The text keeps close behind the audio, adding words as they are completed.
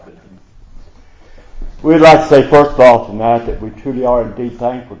We'd like to say first off tonight that we truly are indeed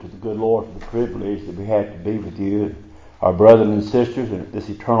thankful to the good Lord for the privilege that we have to be with you, our brothers and sisters, and this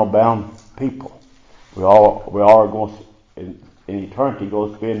eternal bound people. We are going to, in eternity,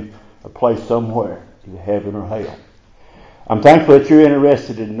 going to spend a place somewhere, either heaven or hell. I'm thankful that you're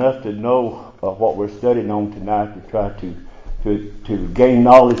interested enough to know what we're studying on tonight, to try to gain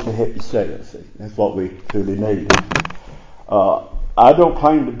knowledge to help you say. That's what we truly need. I don't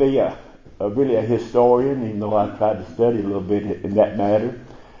claim to be really a historian, even though I've tried to study a little bit in that matter.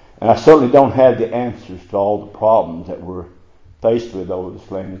 And I certainly don't have the answers to all the problems that we're faced with over this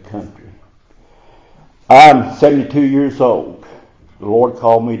land and country. I'm 72 years old. The Lord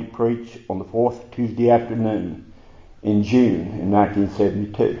called me to preach on the fourth Tuesday afternoon in June in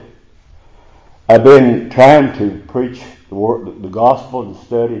 1972. I've been trying to preach the gospel, to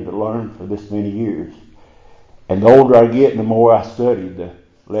study, and to learn for this many years. And the older I get, the more I study, the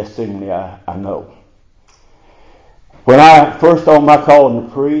less seemingly I know. When I first on my calling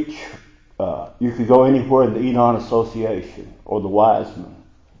to preach, you could go anywhere in the Enon Association or the Wiseman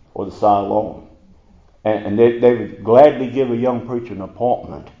or the Siloam, and they would gladly give a young preacher an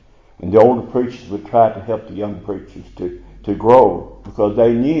appointment, and the older preachers would try to help the young preachers to grow, because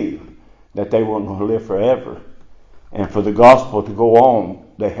they knew that they weren't going to live forever, and for the gospel to go on,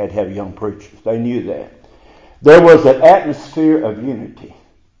 they had to have young preachers. They knew that. There was an atmosphere of unity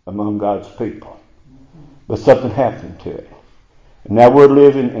among God's people. But something happened to it. And now we're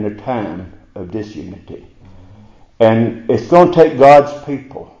living in a time of disunity. And it's going to take God's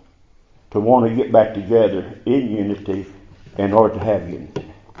people to want to get back together in unity in order to have unity.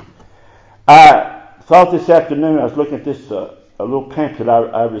 I thought this afternoon, I was looking at this a little pamphlet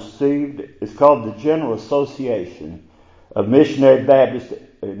I received. It's called the General Association of Missionary Baptists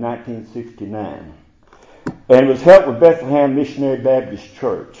in 1969. And it was held with Bethlehem Missionary Baptist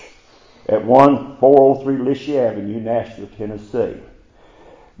Church at 1403 Lishia Avenue, Nashville, Tennessee.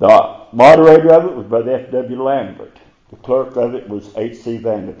 The moderator of it was Brother F.W. Lambert. The clerk of it was H.C.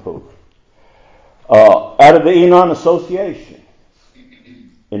 Vanderpool. Out of the Enon Association,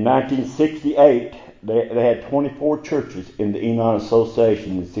 in 1968, they had 24 churches in the Enon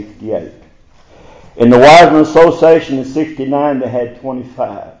Association in 68. In the Wiseman Association in 69, they had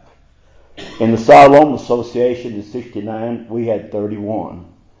 25. In the Siloam Association in 69, we had 31.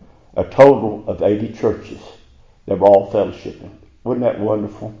 A total of 80 churches that were all fellowshipping. Wasn't that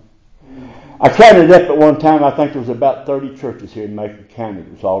wonderful? I counted up at one time, I think there was about 30 churches here in Macon County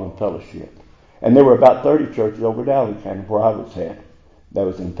that was all in fellowship. And there were about 30 churches over in Allen County where I was at that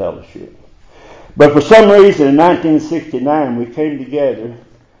was in fellowship. But for some reason in 1969 we came together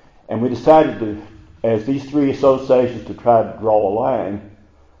and we decided to, as these three associations, to try to draw a line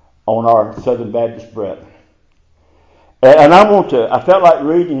on our Southern Baptist brethren. And I felt like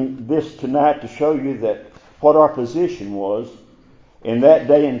reading this tonight to show you that what our position was in that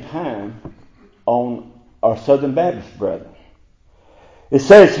day and time on our Southern Baptist brethren. It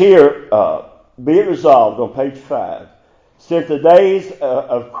says here, be it resolved on page 5, since the days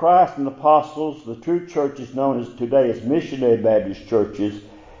of Christ and the apostles, the true churches known as today as missionary Baptist churches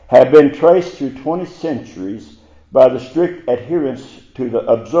have been traced through 20 centuries by the strict adherence to the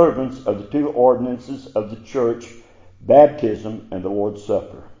observance of the two ordinances of the church, baptism and the Lord's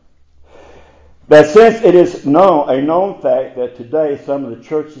Supper. That since it is a known fact that today some of the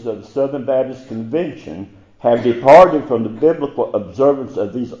churches of the Southern Baptist Convention have departed from the biblical observance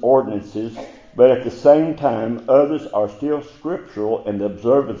of these ordinances, but at the same time others are still scriptural in the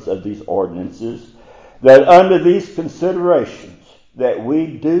observance of these ordinances, that under these considerations that we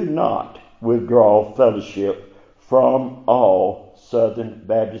do not withdraw fellowship from all Southern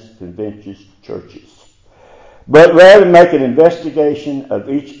Baptist Convention churches, but rather make an investigation of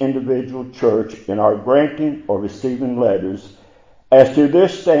each individual church in our granting or receiving letters as to their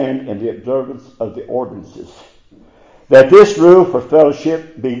stand in the observance of the ordinances. That this rule for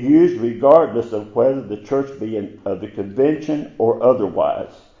fellowship be used regardless of whether the church be of the convention or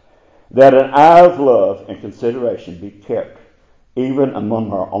otherwise. That an eye of love and consideration be kept even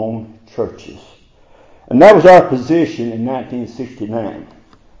among our own churches. And that was our position in 1969.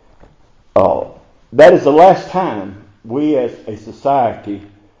 That is the last time we as a society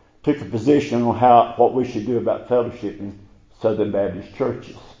took a position on what we should do about fellowship in Southern Baptist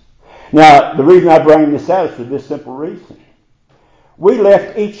churches. Now, the reason I bring this out is for this simple reason. We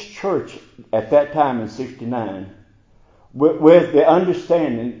left each church at that time in 69 with the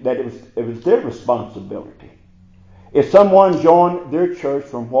understanding that it was their responsibility. If someone joined their church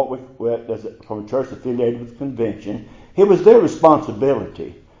from a church affiliated with the convention, it was their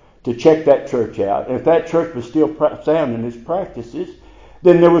responsibility to check that church out. And if that church was still sound in its practices,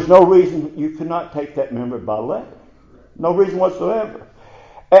 then there was no reason you could not take that member by letter. No reason whatsoever.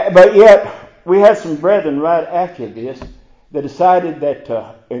 But yet, we had some brethren right after this that decided that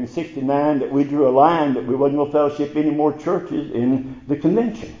in '69 that we drew a line that we wasn't going to fellowship any more churches in the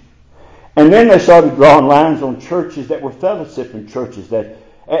convention. And then they started drawing lines on churches that were fellowshipping churches that,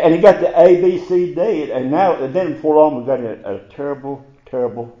 and you got the A, B, C, D, and then before long we got a terrible,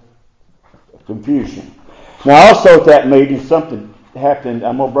 terrible confusion. Now also at that meeting something happened.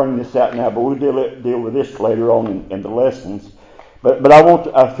 I'm going to bring this out now, but we'll deal with this later on in the lessons. But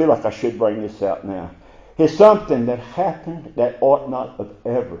I feel like I should bring this out now. It's something that happened that ought not have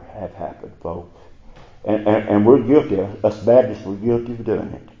ever have happened, folks. And we're guilty. Us Baptists, we're guilty of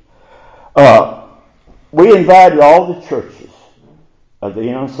doing it. We invited all the churches of the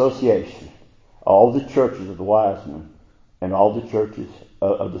Enon Association, all the churches of the Wiseman, and all the churches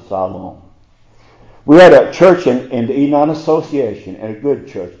of the Siloam. We had a church in the Enon Association, and a good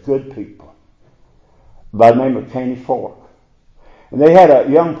church, good people, by the name of Caney Fork. And they had a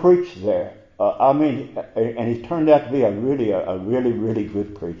young preacher there. And he turned out to be a really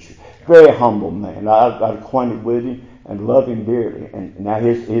good preacher. Very humble man. I got acquainted with him and love him dearly. And now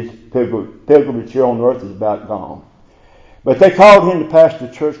his pilgrimage here on earth is about gone. But they called him to pastor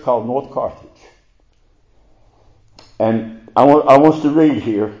a church called North Carthage. And I want to read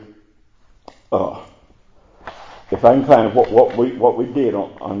here, if I can find what we did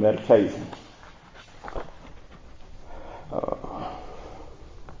on that occasion.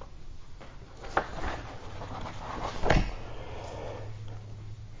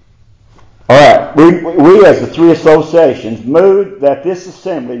 All right, we as the three associations moved that this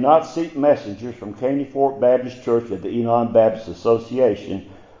assembly not seek messengers from Caney Fork Baptist Church of the Enon Baptist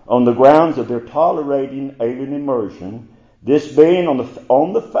Association on the grounds of their tolerating alien immersion, this being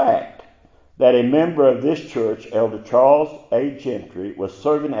on the fact that a member of this church, Elder Charles A. Gentry, was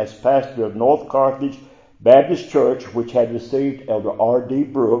serving as pastor of North Carthage Baptist Church, which had received Elder R.D.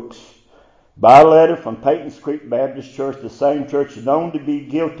 Brooks by letter from Peyton's Creek Baptist Church, the same church known to be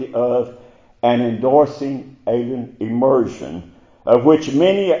guilty of and endorsing alien immersion, of which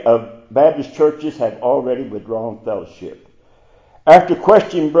many of Baptist churches have already withdrawn fellowship. After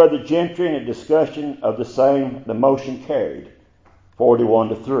questioning Brother Gentry and a discussion of the same, the motion carried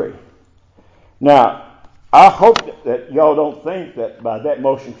 41-3. Now, I hope that y'all don't think that by that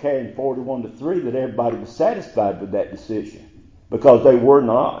motion carrying 41-3 that everybody was satisfied with that decision, because they were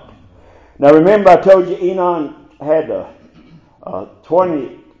not. Now remember I told you Enon had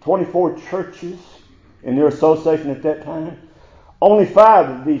 24 churches in their association at that time. Only 5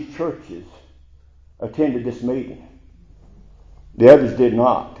 of these churches attended this meeting. The others did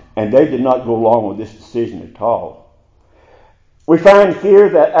not, and they did not go along with this decision at all. We find here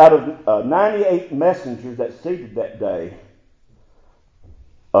that out of 98 messengers that seated that day,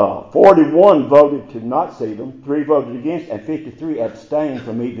 41 voted to not see them, 3 voted against, and 53 abstained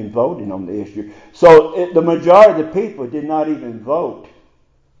from even voting on the issue. So the majority of the people did not even vote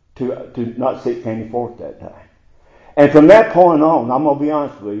to not seek Caney Fork that day. And from that point on, I'm going to be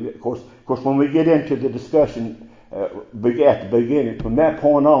honest with you, of course, when we get into the discussion at the beginning, from that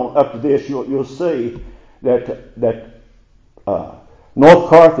point on up to this, you'll see that North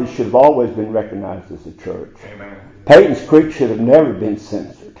Carthage should have always been recognized as a church. Amen. Peyton's Creek should have never been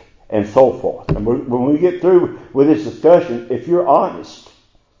censored, and so forth. And when we get through with this discussion, if you're honest,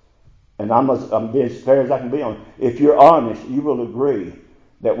 and I'm being as fair as I can be on, if you're honest, you will agree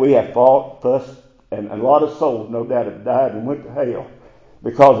that we have fought, fussed, and a lot of souls, no doubt, have died and went to hell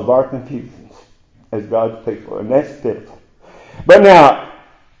because of our confusions as God's people, and that's pitiful. But now,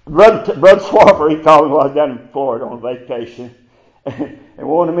 Brother Swarber, he called me while I was down in Florida on vacation, and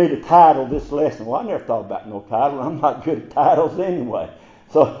wanted me to title this lesson. Well, I never thought about no title. I'm not good at titles anyway.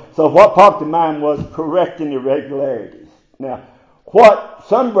 So what popped in mind was correcting irregularities. Now, what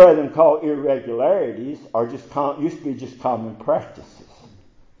some brethren call irregularities are used to be just common practices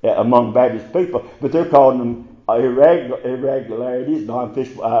among Baptist people, but they're calling them irregularities,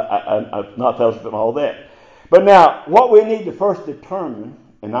 non-official, not fellowship, and all that. But now, what we need to first determine,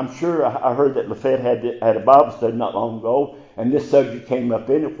 and I'm sure I heard that Lafayette had a Bible study not long ago, and this subject came up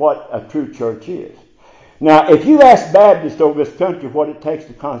in it, what a true church is. Now, if you ask Baptists over this country what it takes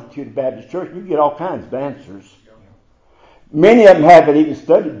to constitute a Baptist church, you get all kinds of answers. Many of them haven't even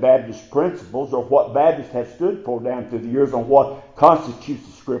studied Baptist principles or what Baptists have stood for down through the years on what constitutes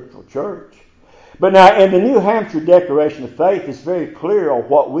a scriptural church. But now, in the New Hampshire Declaration of Faith, it's very clear on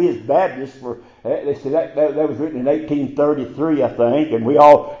what we as Baptists were. They say that was written in 1833, I think, and we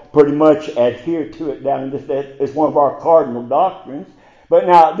all pretty much adhere to it down in this. It's one of our cardinal doctrines. But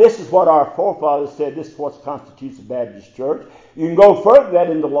now, this is what our forefathers said. This is what constitutes a Baptist church. You can go further than that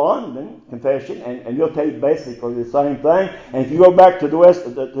into London Confession, and they'll tell you basically the same thing. And if you go back to the west,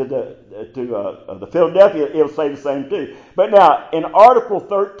 to the Philadelphia, it'll say the same too. But now, in Article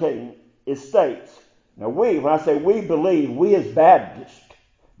 13, it states, now when I say we believe, we as Baptists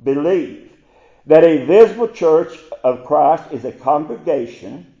believe that a visible church of Christ is a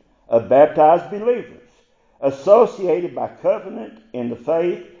congregation of baptized believers associated by covenant in the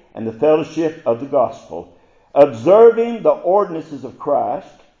faith and the fellowship of the gospel, observing the ordinances of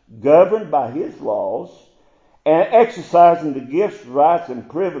Christ, governed by his laws, and exercising the gifts, rights, and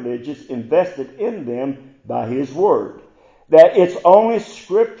privileges invested in them by his word. That its only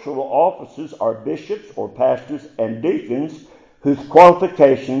scriptural officers are bishops or pastors and deacons whose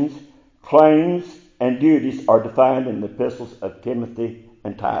qualifications, claims, and duties are defined in the epistles of Timothy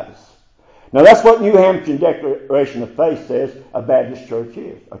and Titus. Now that's what New Hampshire Declaration of Faith says a Baptist church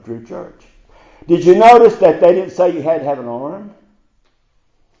is, a true church. Did you notice that they didn't say you had to have an arm?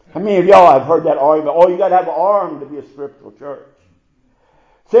 How many of y'all have heard that argument? Oh, you got to have an arm to be a scriptural church.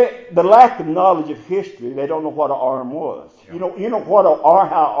 See, the lack of knowledge of history, they don't know what an arm was. You know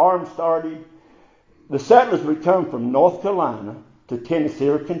how arms started? The settlers would come from North Carolina to Tennessee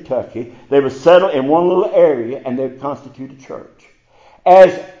or Kentucky. They would settle in one little area and they would constitute a church.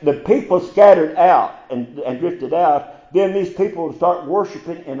 As the people scattered out and drifted out, then these people would start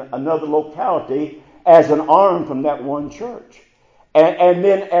worshiping in another locality as an arm from that one church. And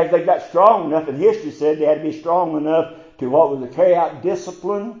then as they got strong enough, and history said they had to be strong enough to carry out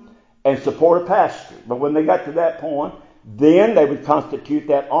discipline and support a pastor. But when they got to that point, then they would constitute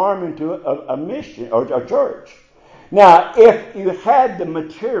that arm into a mission or a church. Now, if you had the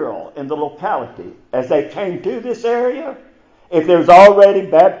material in the locality as they came to this area, if there's already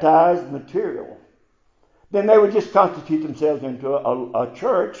baptized material, then they would just constitute themselves into a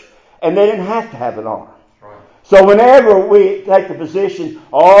church, and they didn't have to have an arm. Right. So whenever we take the position,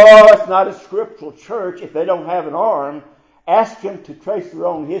 it's not a scriptural church if they don't have an arm, ask them to trace their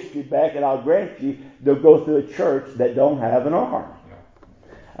own history back, and I'll grant you they'll go through a church that don't have an arm.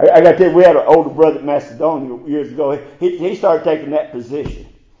 Yeah. I got to tell you, we had an older brother in Macedonia years ago. He started taking that position.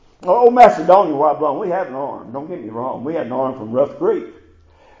 Old Macedonia, where I belong, we had an arm. Don't get me wrong. We had an arm from Rough Creek.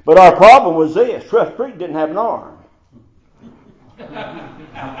 But our problem was this. Rough Creek didn't have an arm.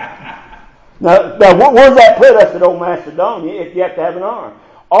 Now, where does that put us at Old Macedonia if you have to have an arm?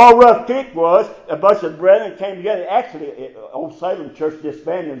 All Rough Creek was, a bunch of brethren came together. Actually, Old Salem Church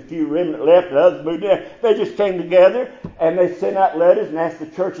disbanded, a few remnant left, and others moved in. They just came together, and they sent out letters and asked the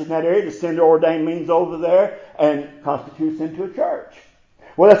churches in that area to send their ordained means over there and constitute us into a church.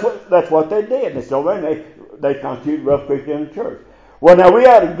 Well, that's what they did. They said, they constituted Rough Creek in a church. Well, now we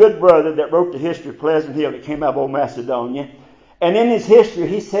had a good brother that wrote the history of Pleasant Hill that came out of Old Macedonia. And in his history,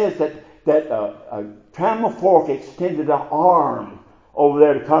 he says that Trammell Fork extended an arm over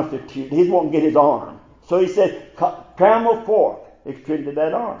there to constitute. He won't get his arm. So he said, Trammell Fork extended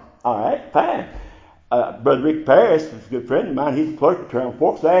that arm. All right, fine. Brother Rick Paris was a good friend of mine. He's a clerk at Trammell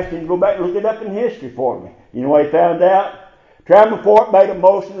Fork. So I asked him to go back and look it up in history for me. You know what he found out? Trammell Fork made a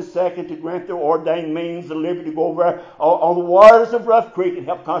motion a second to grant their ordained means the liberty to go over on the waters of Rough Creek and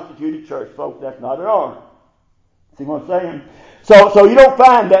help constitute a church. Folks, that's not an arm. See what I'm saying? So you don't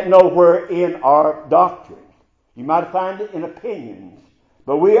find that nowhere in our doctrine. You might find it in opinions.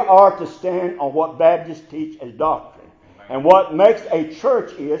 But we are to stand on what Baptists teach as doctrine. And what makes a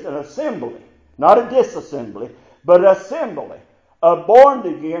church is an assembly. Not a disassembly, but an assembly of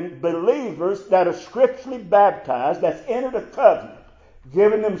born-again believers that are scripturally baptized, that's entered a covenant,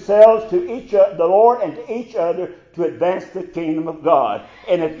 giving themselves to the Lord and to each other to advance the kingdom of God.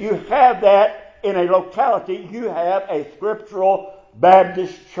 And if you have that in a locality, you have a scriptural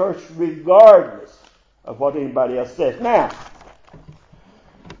Baptist church regardless of what anybody else says. Now,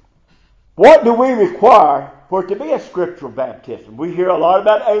 what do we require for it to be a scriptural baptism? We hear a lot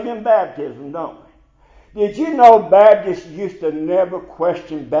about alien baptism, don't we? Did you know Baptists used to never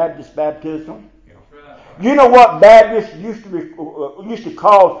question Baptist baptism? You know what Baptists used to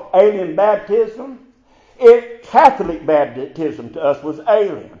call alien baptism? Catholic baptism to us was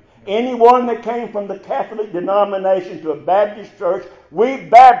alien. Anyone that came from the Catholic denomination to a Baptist church, we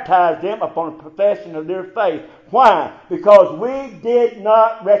baptized them upon a profession of their faith. Why? Because we did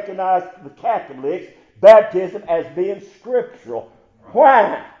not recognize the Catholics' baptism as being scriptural.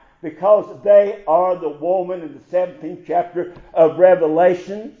 Why? Because they are the woman in the 17th chapter of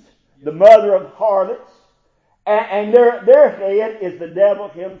Revelations, the mother of harlots, and their head is the devil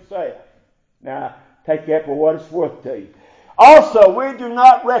himself. Now, take that for what it's worth to you. Also, we do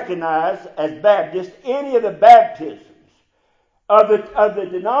not recognize as Baptists any of the baptisms of the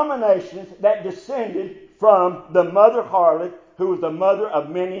denominations that descended from the mother harlot, who was the mother of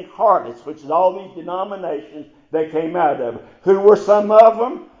many harlots, which is all these denominations that came out of it. Who were some of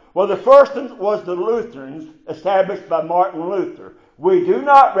them? Well, the first one was the Lutherans, established by Martin Luther. We do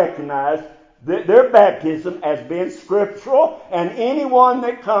not recognize their baptism as being scriptural, and anyone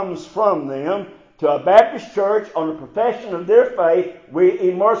that comes from them to a Baptist church on the profession of their faith, we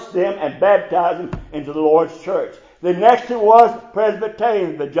immerse them and baptize them into the Lord's church. The next one was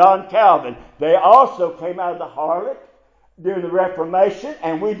Presbyterians, the John Calvin. They also came out of the harlot during the Reformation,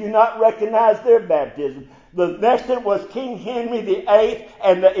 and we do not recognize their baptism. The next one was King Henry VIII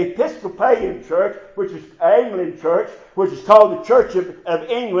and the Episcopalian Church, which is Anglican Church, which is called the Church of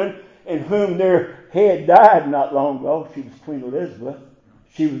England, in whom their head died not long ago. She was Queen Elizabeth.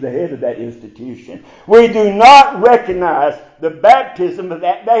 She was the head of that institution. We do not recognize the baptism of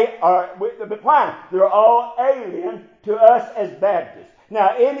that. Why? They're all alien to us as Baptists.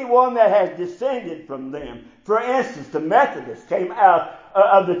 Now, anyone that has descended from them, for instance, the Methodists came out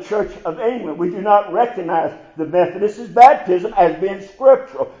of the Church of England. We do not recognize the Methodists' baptism as being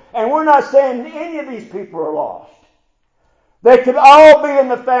scriptural. And we're not saying any of these people are lost. They could all be in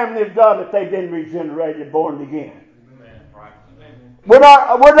the family of God if they've been regenerated, born again. We're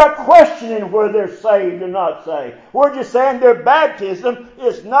not questioning whether they're saved or not saved. We're just saying their baptism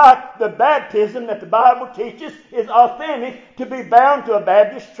is not the baptism that the Bible teaches is authentic to be bound to a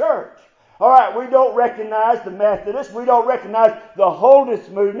Baptist church. All right, we don't recognize the Methodists. We don't recognize the holiness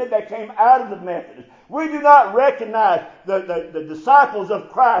movement that came out of the Methodists. We do not recognize the disciples of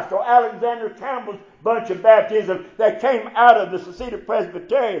Christ or Alexander Campbell's bunch of baptism that came out of the Seceded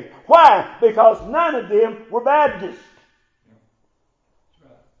Presbyterians. Why? Because none of them were Baptists.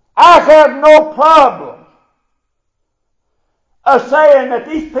 I have no problem of saying that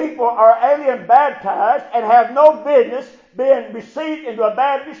these people are alien baptized and have no business being received into a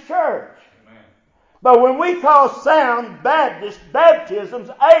Baptist church. Amen. But when we call sound Baptist baptisms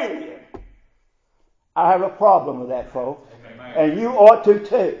alien, I have a problem with that, folks. Amen. And you ought to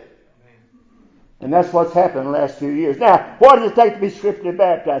too. Amen. And that's what's happened in the last few years. Now, what does it take to be scripturally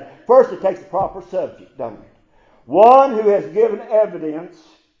baptized? First, it takes a proper subject, don't it? One who has given evidence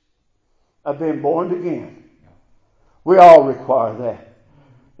of being born again. We all require that.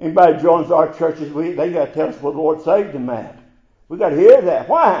 Anybody joins our churches, they got to tell us what the Lord saved them at. We got to hear that.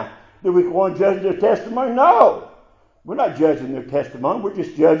 Why? Do we want to judge their testimony? No. We're not judging their testimony. We're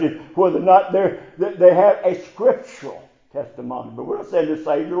just judging whether or not they have a scriptural testimony. But we're not saying they're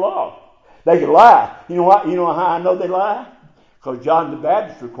saved or lost. They can lie. You know what? You know how I know they lie? Because John the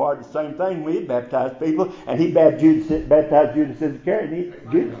Baptist required the same thing. We baptized people, and he baptized Judas Iscariot,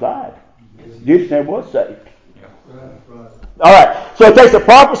 and Judas died. Judas never was saved. All right. So it takes a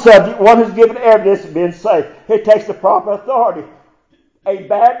proper subject, one who's given evidence of being saved. It takes the proper authority. A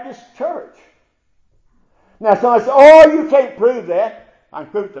Baptist church. Now somebody says, oh, you can't prove that. I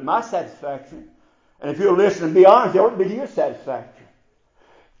can prove it to my satisfaction. And if you'll listen and be honest, it ought to be to your satisfaction.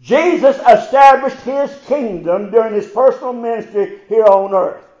 Jesus established his kingdom during his personal ministry here on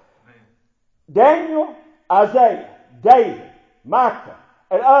earth. Daniel, Isaiah, David, Micah,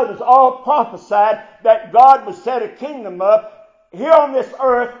 and others all prophesied that God would set a kingdom up here on this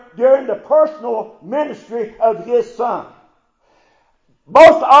earth during the personal ministry of his Son.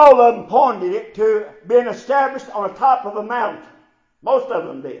 Most all of them pointed it to being established on the top of a mountain. Most of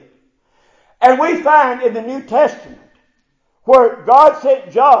them did. And we find in the New Testament where God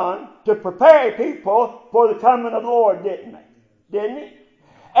sent John to prepare people for the coming of the Lord, didn't he?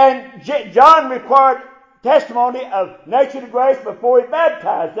 And John required testimony of nature to grace before he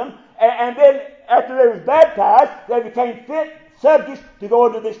baptized them. And then after they was baptized, they became fit subjects to go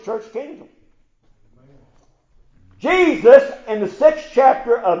into this church kingdom. Jesus, in the 6th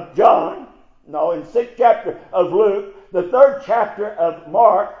chapter of John, in the 6th chapter of Luke, the 3rd chapter of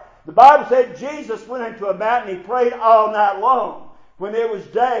Mark, the Bible said Jesus went into a mountain, he prayed all night long. When it was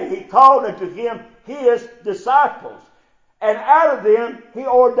day, he called unto him his disciples. And out of them, he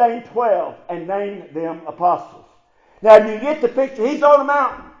ordained 12 and named them apostles. Now, do you get the picture? He's on a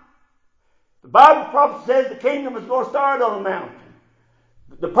mountain. The Bible prophecy says the kingdom is going to start on a mountain.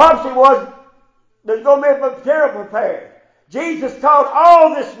 The prophecy was there's going to be a material prepared. Jesus called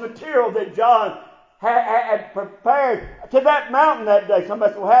all this material that John had prepared to that mountain that day.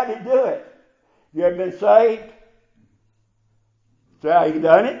 Somebody said, well, how did he do it? You ever been saved? That's how he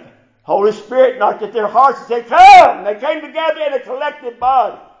done it. Holy Spirit knocked at their hearts and said, come! They came together in a collective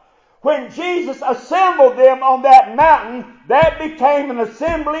body. When Jesus assembled them on that mountain, that became an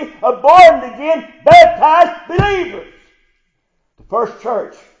assembly of born-again, baptized believers. The first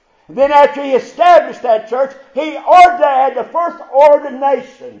church. And then after he established that church, he ordained the first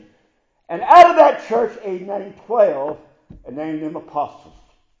ordination. And out of that church, he named 12 and named them apostles.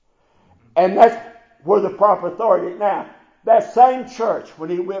 And that's where the proper authority. Now, that same church, when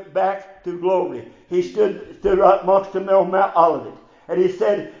he went back to glory, he stood right amongst them on Mount Olivet. And he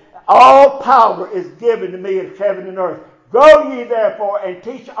said, all power is given to me in heaven and earth. Go ye therefore and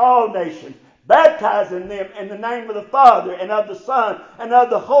teach all nations, baptizing them in the name of the Father and of the Son and of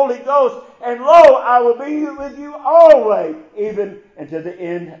the Holy Ghost. And lo, I will be with you always, even unto the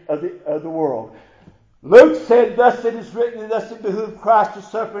end of the world. Luke said, thus it is written, and thus it behooved Christ to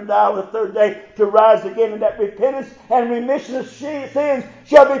suffer and die on the third day, to rise again, and that repentance and remission of sins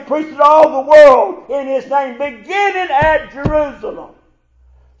shall be preached in all the world in his name, beginning at Jerusalem.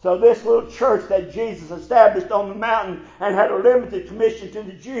 So this little church that Jesus established on the mountain and had a limited commission to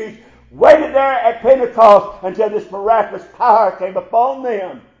the Jews waited there at Pentecost until this miraculous power came upon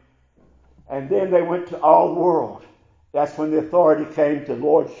them. And then they went to all the world. That's when the authority came to the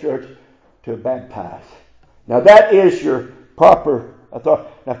Lord's church to baptize. Now that is your proper authority.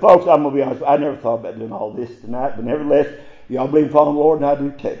 Now folks, I'm going to be honest, I never thought about doing all this tonight, but nevertheless, y'all believe in following the Lord, and I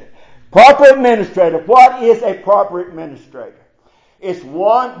do too. Proper administrator. What is a proper administrator? It's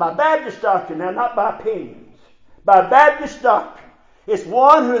one, by Baptist doctrine, now not by opinions, by Baptist doctrine, it's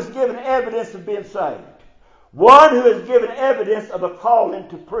one who has given evidence of being saved. One who has given evidence of a calling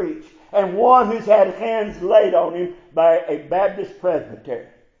to preach. And one who's had hands laid on him by a Baptist presbytery.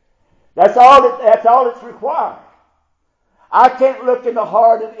 That's all that's required. I can't look in the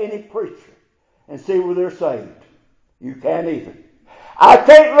heart of any preacher and see whether they're saved. You can't either. I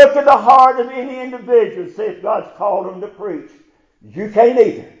can't look in the heart of any individual and see if God's called them to preach. You can't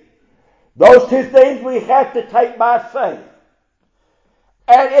either. Those two things we have to take by faith.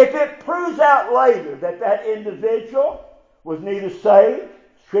 And if it proves out later that that individual was neither saved,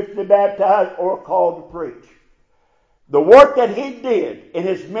 scripturally baptized, or called to preach, the work that he did in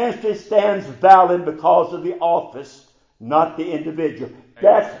his ministry stands valid because of the office, not the individual.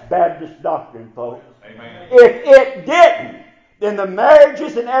 That's Baptist doctrine, folks. Amen. If it didn't, then the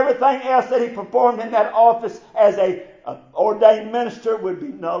marriages and everything else that he performed in that office as a ordained minister would be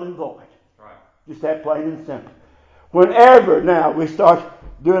null and void. Right. Just that plain and simple. Whenever now we start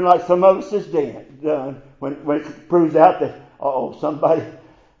doing like some of us has done, when it proves out that somebody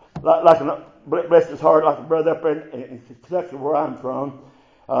bless his heart, like a brother up in Kentucky where I'm from,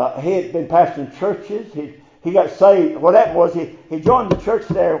 he had been pastoring churches. He got saved. What happened was he joined the church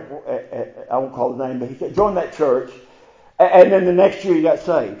there. I won't call the name, but he joined that church. And then the next year he got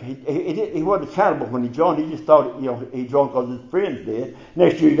saved. He wasn't accountable when he joined. He just thought, he joined because his friends did.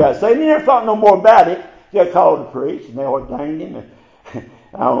 Next year he got saved. He never thought no more about it. He got called to preach, and they ordained him. And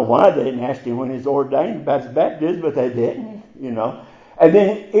I don't know why they didn't ask him when he was ordained about his baptism, but they didn't, And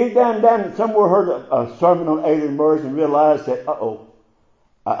then he down somewhere heard a sermon on alien birds and realized that,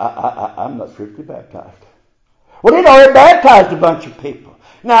 I'm not scripturally baptized. Well, he'd already baptized a bunch of people.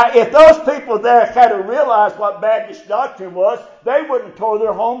 Now, if those people there had realized what Baptist doctrine was, they wouldn't have tore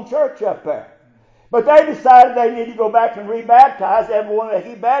their home church up there. But they decided they need to go back and rebaptize everyone that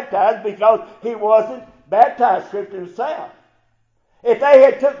he baptized because he wasn't baptized scripture himself. If they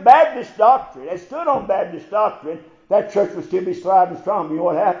had took Baptist doctrine and stood on Baptist doctrine, that church would still be thriving strong. You know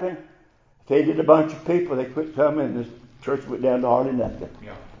what happened? Faded a bunch of people. They quit coming, and this church went down to hardly nothing.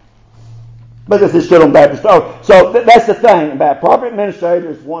 Yeah. But if they stood on Baptist doctrine. So that's the thing about proper administrator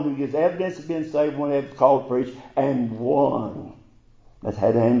is one who gives evidence of being saved, one who has called to preach, and one that's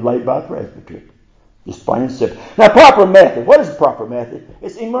had hand laid by a presbytery. Just plain and simple. Now, proper method. What is the proper method?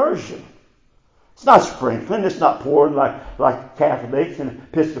 It's immersion. It's not sprinkling. It's not pouring like Catholics and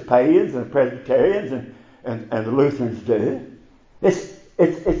Episcopalians and Presbyterians and the Lutherans do. It's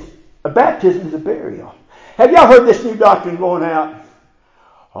a baptism is a burial. Have y'all heard this new doctrine going out?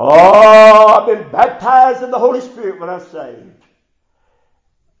 I've been baptized in the Holy Spirit when I'm saved.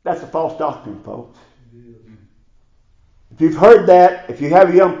 That's a false doctrine, folks. If you've heard that, if you have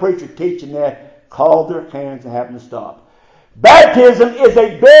a young preacher teaching that, call their hands and have them stop. Baptism is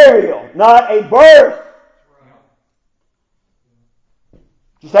a burial, not a birth.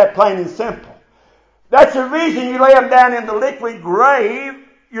 Just that plain and simple. That's the reason you lay them down in the liquid grave.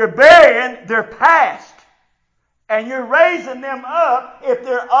 You're burying their past. And you're raising them up, if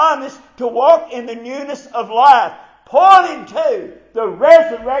they're honest, to walk in the newness of life, pointing to the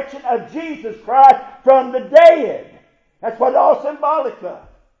resurrection of Jesus Christ from the dead. That's what it's all symbolic of.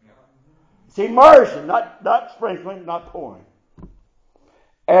 It's immersion, not sprinkling, not pouring.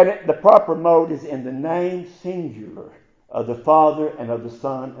 And the proper mode is in the name singular of the Father and of the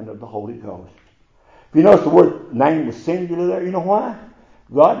Son and of the Holy Ghost. If you notice the word name was singular there, you know why?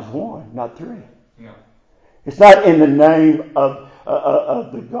 God is one, not three. Yeah. It's not in the name of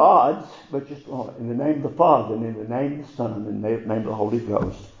the gods, but just in the name of the Father, and in the name of the Son, and in the name of the Holy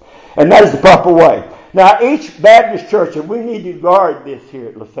Ghost. And that is the proper way. Now, each Baptist church, and we need to guard this here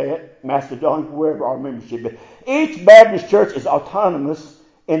at Lafayette, Macedonia, wherever our membership is, each Baptist church is autonomous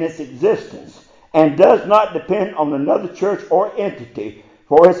in its existence and does not depend on another church or entity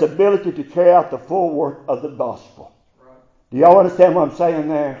for its ability to carry out the full work of the gospel. Right. Do y'all understand what I'm saying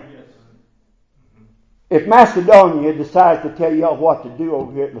there? Yes. If Macedonia decides to tell y'all what to do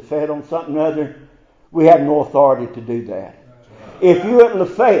over here at Lafayette on something or other, we have no authority to do that. If you at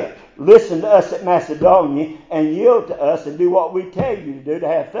Lafayette listen to us at Macedonia and yield to us and do what we tell you to do to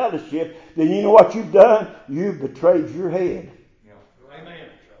have fellowship, then you know what you've done? You've betrayed your head. Yeah. Amen.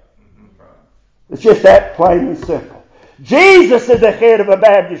 Right. It's just that plain and simple. Jesus is the head of a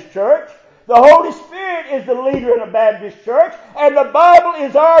Baptist church. The Holy Spirit is the leader in a Baptist church. And the Bible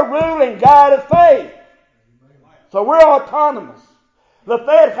is our rule and guide of faith. So we're autonomous.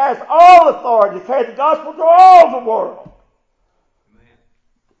 Lafayette has all authority to carry the gospel to all the world.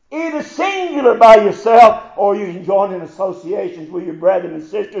 Either singular by yourself, or you can join in associations with your brethren and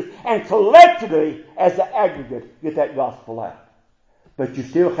sisters and collectively, as the aggregate, get that gospel out. But you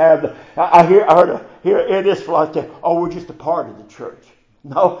still have the... I hear this like that, oh, we're just a part of the church.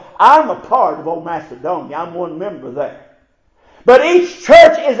 No, I'm a part of Old Macedonia. I'm one member there. But each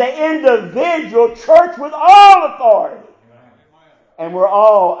church is an individual church with all authority. And we're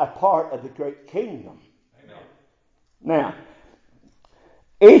all a part of the great kingdom. Now,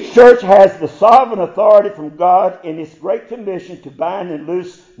 each church has the sovereign authority from God in its great commission to bind and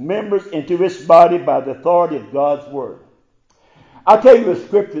loose members into its body by the authority of God's word. I'll tell you a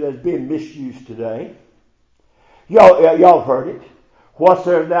scripture that's being misused today. Y'all heard it.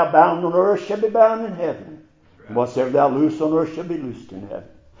 Whatsoever thou bound on earth shall be bound in heaven. And whatsoever thou loose on earth shall be loosed in heaven.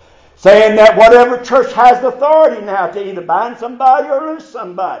 Saying that whatever church has the authority now to either bind somebody or loose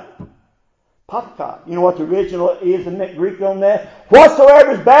somebody. Patka. You know what the original is in the Greek on that?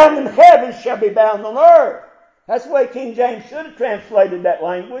 Whatsoever is bound in heaven shall be bound on earth. That's the way King James should have translated that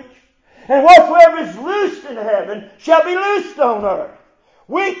language. And whatsoever is loosed in heaven shall be loosed on earth.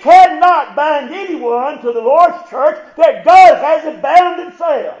 We cannot bind anyone to the Lord's church that God hasn't bound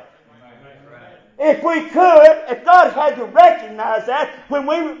himself. If we could, if God had to recognize that, when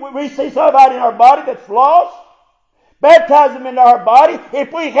we see somebody in our body that's lost, baptize them into our body,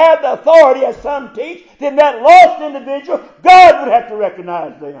 if we have the authority, as some teach, then that lost individual, God would have to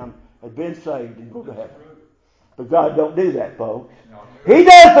recognize them as being saved and go to heaven. But God don't do that, folks. He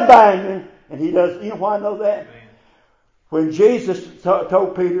does the binding, and He does. You know why I know that? When Jesus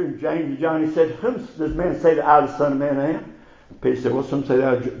told Peter and James and John, He said, "Whom does man say that I, the Son of Man, am?" Peter said, "Well, some say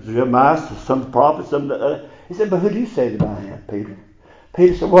that Jeremiah, some prophets, some the other." He said, "But who do you say that I am, Peter?"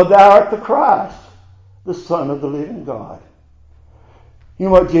 Peter said, "Well, thou art the Christ, the Son of the living God." You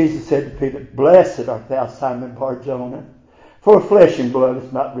know what Jesus said to Peter? "Blessed art thou, Simon Bar-Jonah, for flesh and blood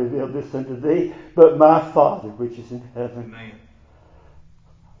has not revealed this unto thee, but my Father which is in heaven." Amen.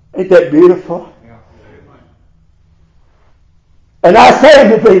 Ain't that beautiful? Yeah. "And I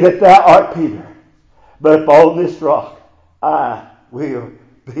say unto thee that thou art Peter, but upon this rock I will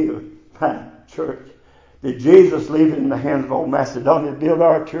build my church." Did Jesus leave it in the hands of Old Macedonia to build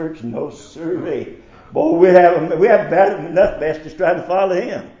our church? No, sirree. Boy, we have about enough best just trying to follow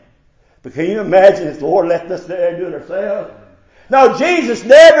Him. But can you imagine if the Lord left us there and do it ourselves? No, Jesus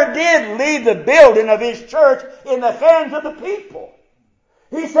never did leave the building of His church in the hands of the people.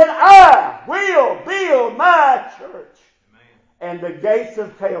 He said, "I will build my church." And the gates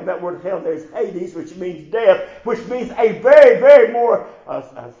of hell, that word hell there is Hades, which means death, which means a very, very more, a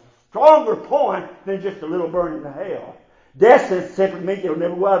stronger point than just a little burning of hell. Death simply means it will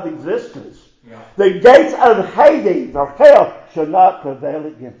never go out of existence. Yeah. The gates of Hades, or hell, shall not prevail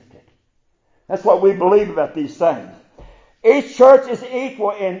against it. That's what we believe about these things. Each church is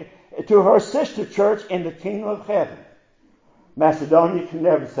equal to her sister church in the kingdom of heaven. Macedonia can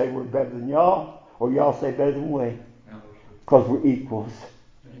never say we're better than y'all, or y'all say better than we. Because we're equals.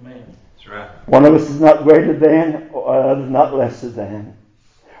 Amen. That's right. One of us is not greater than, or other is not lesser than.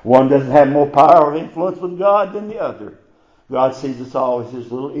 One doesn't have more power or influence with God than the other. God sees us all as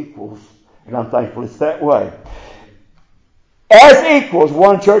His little equals. And I'm thankful it's that way. As equals,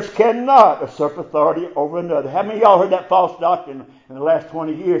 one church cannot usurp authority over another. How many of y'all heard that false doctrine in the last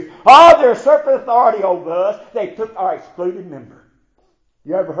 20 years? Oh, they're usurping authority over us. They took our excluded member.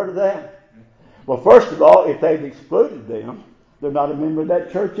 You ever heard of that? Well, first of all, if they've excluded them, they're not a member of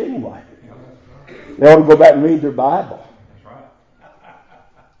that church anyway. They ought to go back and read their Bible.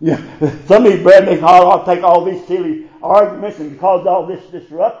 Yeah, some of you brethren, I'll take all these silly arguments and cause all this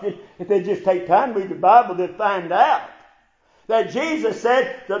disruption. If they just take time to read the Bible, they'll find out that Jesus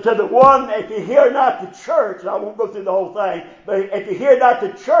said to the one, if you hear not the church, and I won't go through the whole thing, but if you hear not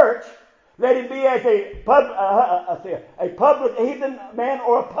the church, let him be as a public heathen man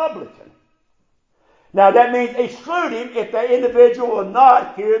or a publican. Now that means exclude him if the individual will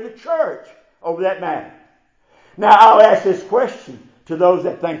not hear the church over that matter. Now I'll ask this question to those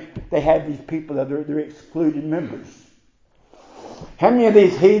that think they have these people that they're excluded members. How many of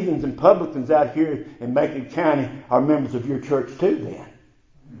these heathens and publicans out here in Macon County are members of your church too then?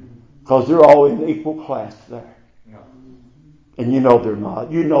 Because they're all in equal class there. And you know they're not.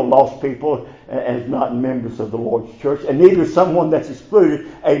 You know lost people as not members of the Lord's church. And neither is someone that's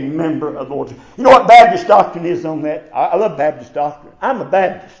excluded a member of the Lord's church. You know what Baptist doctrine is on that? I love Baptist doctrine. I'm a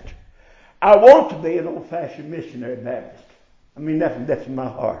Baptist. I want to be an old-fashioned missionary Baptist. I mean, that's in my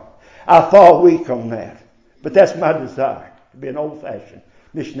heart. I fall weak on that. But that's my desire, to be an old-fashioned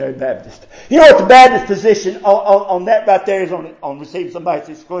missionary Baptist. You know what the Baptist position on that right there is on receiving somebody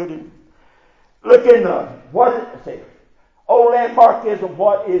that's excluded? Look in Old Landmarkism,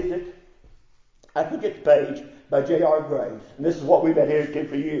 what is it? I forget the page by J.R. Graves. And this is what we've adhered to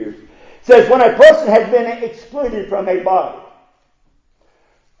for years. It says, when a person has been excluded from a body,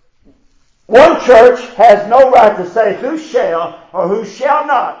 one church has no right to say who shall or who shall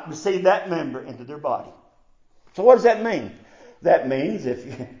not receive that member into their body. So what does that mean? That means if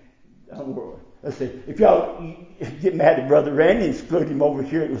y'all get mad at Brother Randy and exclude him over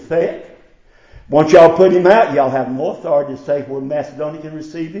here at Lafayette, once y'all put him out, y'all have no authority to say whether Macedonia can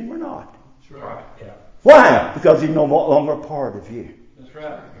receive him or not. That's right. Yeah. Why? Because he's no longer a part of you. That's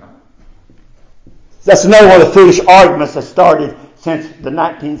right. That's another one of the foolish arguments that started since the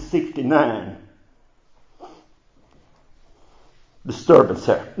 1969 disturbance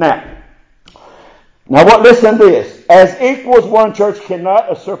there. Now listen to this. As equals, one church cannot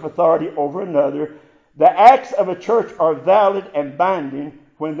usurp authority over another. The acts of a church are valid and binding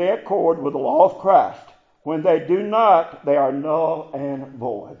when they accord with the law of Christ. When they do not, they are null and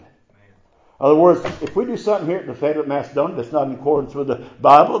void. In other words, if we do something here at the Federate Macedonia that's not in accordance with the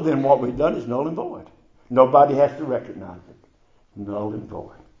Bible, then what we've done is null and void. Nobody has to recognize it. Null and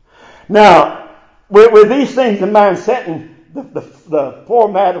void. Now, with these things in mind, setting the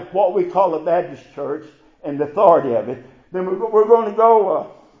format of what we call a Baptist church and the authority of it, then we're going to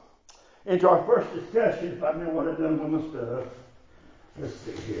go into our first discussion. If I know what I've done with my stuff. Let's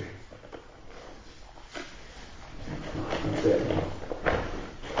see here.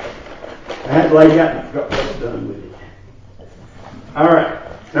 I had laid out and forgot what I've done with it. All right.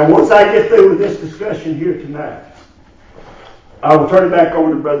 Now, once I get through with this discussion here tonight, I will turn it back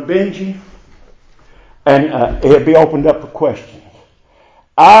over to Brother Benji, and it'll be opened up for questions.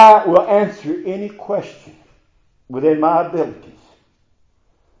 I will answer any question within my abilities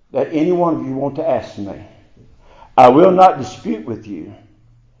that any one of you want to ask me. I will not dispute with you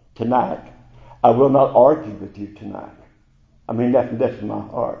tonight. I will not argue with you tonight. I mean, that's in my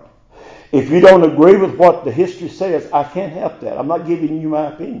heart. If you don't agree with what the history says, I can't help that. I'm not giving you my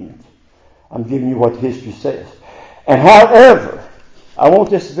opinions. I'm giving you what the history says. And however, I want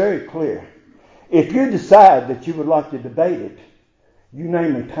this very clear. If you decide that you would like to debate it, you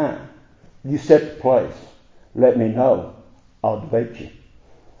name a time. You set the place. Let me know. I'll debate you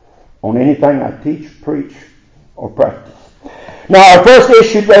on anything I teach, preach, or practice. Now, our first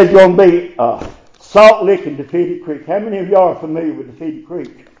issue today is going to be Salt Lick and Defeated Creek. How many of y'all are familiar with Defeated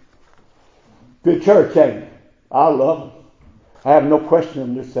Creek? Good church, ain't it? I love them. I have no question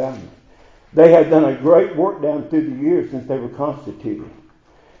of this sound. They have done a great work down through the years since they were constituted.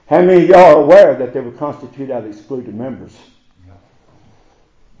 How many of y'all are aware that they were constituted out of excluded members?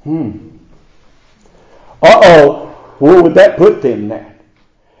 Where would that put them now?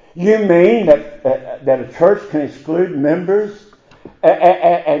 You mean that a church can exclude members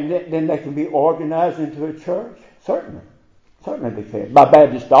and then they can be organized into a church? Certainly. Certainly they can. By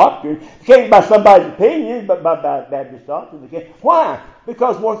Baptist doctrine. They can't by somebody's opinion, but by Baptist doctrine they can. Why?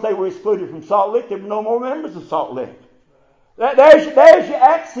 Because once they were excluded from Salt Lick, there were no more members of Salt Lick. There's your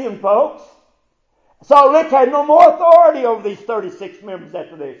axiom, folks. Salt Lick had no more authority over these 36 members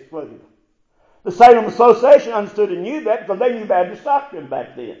after they excluded them. The Salem Association understood and knew that because they knew Baptist doctrine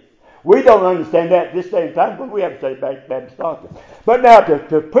back then. We don't understand that at this day and time, but we have to study Baptist doctrine. But now,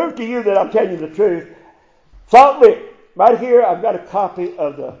 to prove to you that I'm telling you the truth, Salt Lick, right here, I've got a copy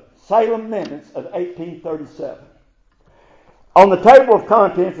of the Salem Minutes of 1837. On the table of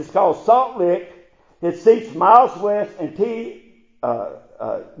contents, it's called Salt Lick. It seats Miles West and T.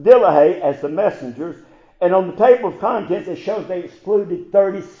 Dillahey as the messengers, And on the table of contents, it shows they excluded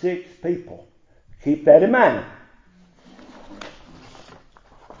 36 people. Keep that in mind.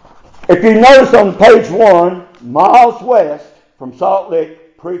 If you notice on page 1, Miles West from Salt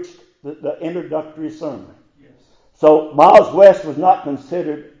Lick preached the introductory sermon. Yes. So Miles West was not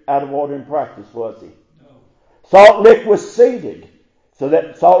considered out of order in practice, was he? No. Salt Lick was seated, so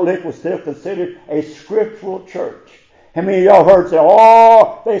that Salt Lick was still considered a scriptural church. How many of y'all heard say,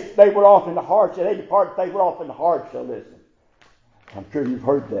 oh, they were off in the hearts, and they departed, they were off in the hearts, so listen. I'm sure you've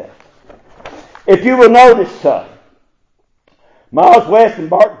heard that. If you will notice, Miles West and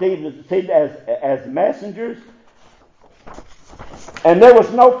Bart Dean were seated as messengers, and there was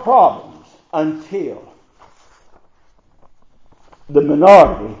no problems until the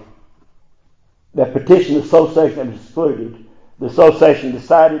minority that petitioned the association was excluded. The association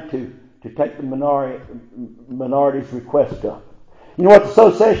decided to take the minority's request up. You know what the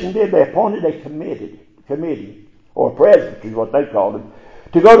association did? They appointed a committee, or a presbytery, what they called it,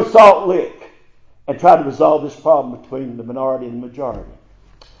 to go to Salt Lick and try to resolve this problem between the minority and the majority.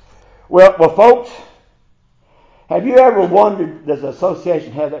 Well, folks, have you ever wondered, does the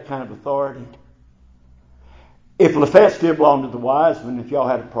association have that kind of authority? If Lafayette still belonged to the Wiseman, if y'all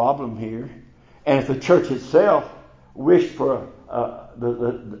had a problem here, and if the church itself wished for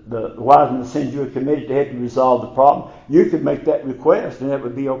the Wiseman to send you a committee to help you resolve the problem, you could make that request and that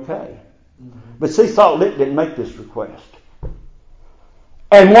would be okay. Mm-hmm. But see, Salt Lick didn't make this request.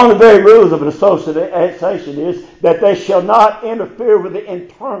 And one of the very rules of an association is that they shall not interfere with the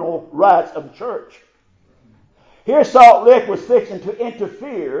internal rights of the church. Here Salt Lick was fixing to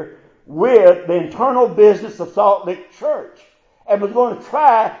interfere with the internal business of Salt Lick Church and was going to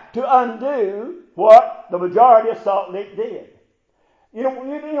try to undo what the majority of Salt Lick did. You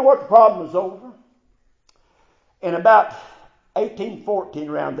know what the problem was over? In about 1814,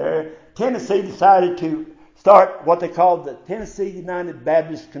 around there, Tennessee decided to start what they called the Tennessee United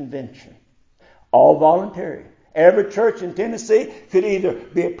Baptist Convention. All voluntary. Every church in Tennessee could either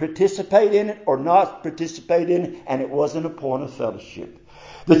participate in it or not participate in it, and it wasn't a point of fellowship.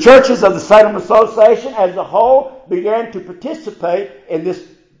 The churches of the Salem Association as a whole began to participate in this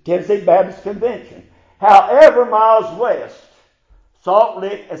Tennessee Baptist Convention. However, Miles West, Salt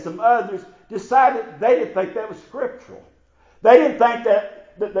Lick, and some others decided they didn't think that was scriptural. They didn't think that,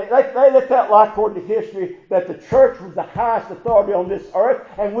 they felt like, according to history, that the church was the highest authority on this earth,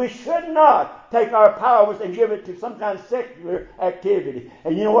 and we should not take our powers and give it to some kind of secular activity.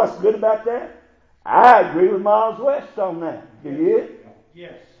 And you know what's good about that? I agree with Miles West on that. Do you?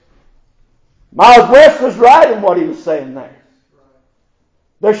 Yes. Miles West was right in what he was saying there.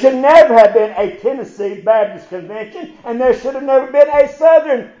 There should never have been a Tennessee Baptist Convention, and there should have never been a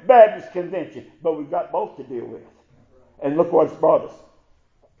Southern Baptist Convention. But we've got both to deal with. And look what it's brought us.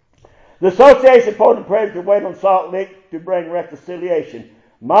 The association appointed the president to wait on Salt Lick to bring reconciliation.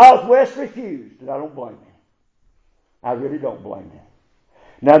 Miles West refused, and I don't blame him. I really don't blame him.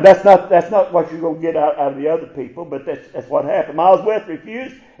 Now, that's not what you're going to get out of the other people, but that's what happened. Miles West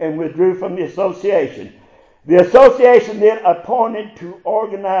refused and withdrew from the association. The association then appointed to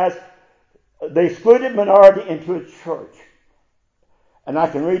organize the excluded minority into a church. And I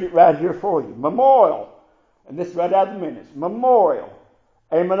can read it right here for you. Memorial, and this is right out of the minutes. Memorial,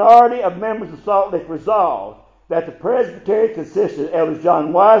 a minority of members of Salt Lick resolved that the presbytery consisted of elders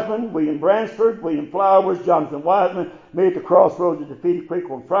John Wiseman, William Bransford, William Flowers, Jonathan Wiseman, meet at the crossroads of Defeated Creek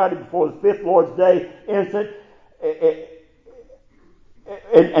on Friday before the fifth Lord's Day instant,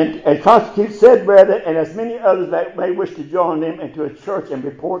 and constitute said brethren and as many others that may wish to join them into a church and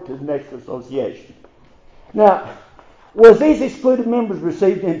report to the next association. Now, was these excluded members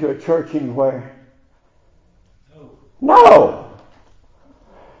received into a church anywhere? No.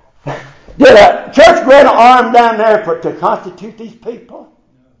 Did a church grant an arm down there to constitute these people?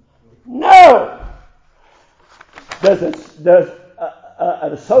 No. Does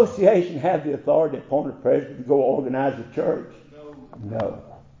an association have the authority to appoint a president to go organize a church? No.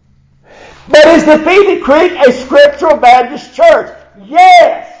 But is Defeated Creek a scriptural Baptist church?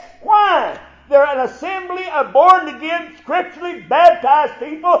 Yes. Why? They're an assembly of born-again, scripturally baptized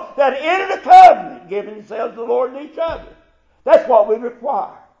people that entered a covenant, giving themselves to the Lord and each other. That's what we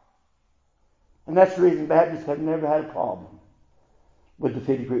require. And that's the reason Baptists have never had a problem with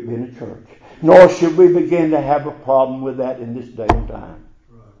Defeated Creek being a church. Nor should we begin to have a problem with that in this day and time.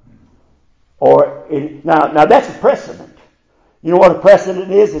 Now that's a precedent. You know what a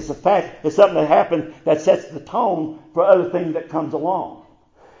precedent is? It's a fact. It's something that happened that sets the tone for other things that comes along.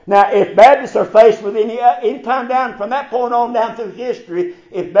 Now, if Baptists are faced with any time down from that point on down through history,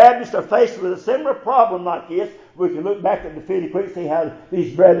 if Baptists are faced with a similar problem like this, we can look back at Defeated Creek and see how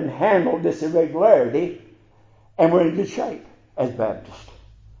these brethren handled this irregularity. And we're in good shape as Baptists.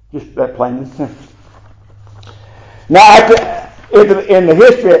 Just that plain and simple. Now, in the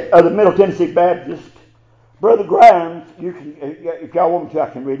history of the Middle Tennessee Baptist, Brother Grimes, you can, if y'all want me to, I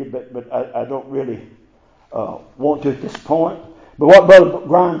can read it, but I don't really want to at this point. But what Brother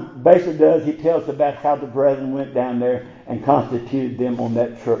Grimes basically does, he tells about how the brethren went down there and constituted them on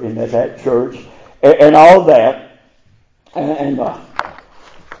that church, in that church, and all that. And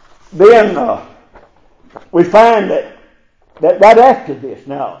then we find that right after this,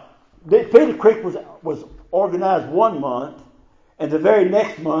 now, Feeder Creek was organized 1 month, and the very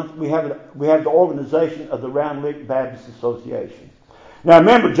next month we have the organization of the Round Lick Baptist Association. Now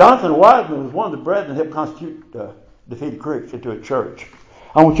remember, Jonathan Wiseman was one of the brethren that helped constitute the Feeder Creek into a church.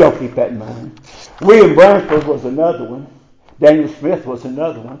 I want y'all to keep that in mind. William Bransford was another one. Daniel Smith was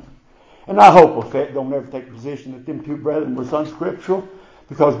another one. And I hope Offett don't ever take the position that them two brethren was unscriptural,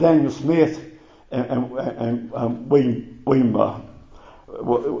 because Daniel Smith and William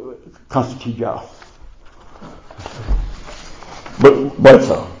constitute y'all. But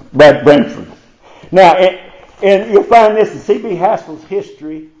Brad Brentford. Now, and you'll find this in C.B. Haskell's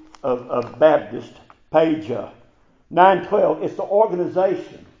History of Baptist, page 912. It's the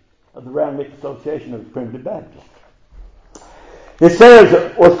organization of the Round Lick Association of the Primitive Baptists. It says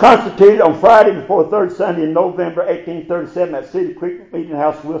it was constituted on Friday before the third Sunday in November 1837 at Cedar Creek Meeting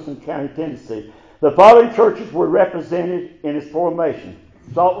House, Wilson County, Tennessee. The following churches were represented in its formation: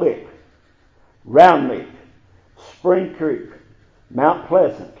 Salt Lick, Round Lick, Spring Creek, Mount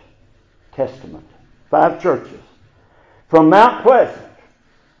Pleasant, Testament. 5 churches. From Mount Pleasant,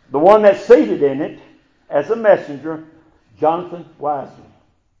 the one that's seated in it as a messenger, Jonathan Wiseman.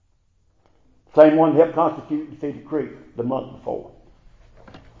 Same one that helped constitute Feeder Creek the month before.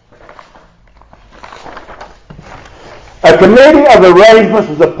 A committee of arrangements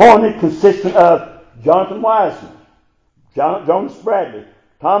was appointed consisting of Jonathan Wiseman, Jonas Bradley,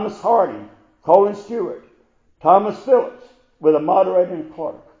 Thomas Harding, Colin Stewart, Thomas Phillips, with a moderator and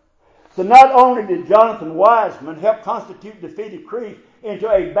clerk. So not only did Jonathan Wiseman help constitute the Feeder Creek into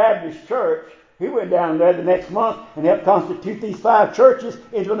a Baptist church, he went down there the next month and helped constitute these 5 churches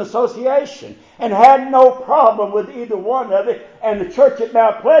into an association, and had no problem with either one of it. And the church at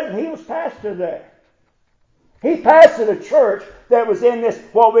Mount Pleasant, he was pastor there. He pastored a church that was in this,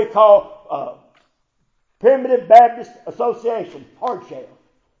 what we call Primitive Baptist Association, Hardshell.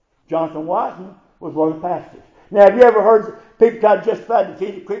 Jonathan Wiseman was one of the pastors. Now, have you ever heard people try to justify the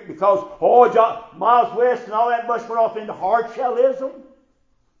Feeder Creek because, Miles West and all that bunch went off into Hardshellism?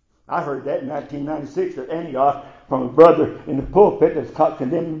 I heard that in 1996 at Antioch from a brother in the pulpit that's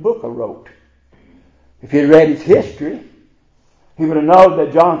condemning the book I wrote. If he had read his history, he would have known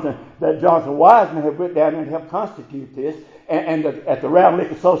that Jonathan Wiseman had went down there and helped constitute this, and at the Round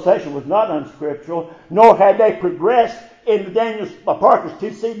Lick Association was not unscriptural, nor had they progressed in the Daniel Parker's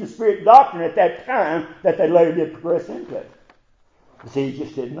 2 seed in the Spirit doctrine at that time that they later did progress into it. You see, he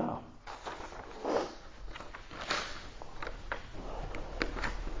just didn't know.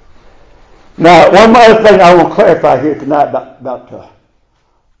 Now, one other thing I want to clarify here tonight about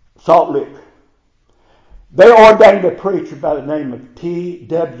Salt Lick. They ordained a preacher by the name of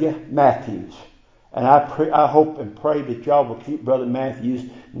T.W. Matthews. And I hope and pray that y'all will keep Brother Matthews'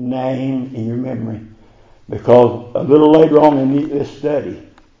 name in your memory. Because a little later on in this study,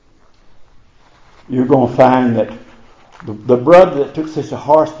 you're going to find that the brother that took such a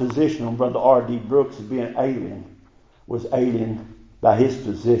harsh position on Brother R.D. Brooks as being alien was alien by his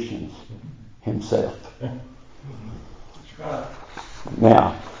positions himself. That's right.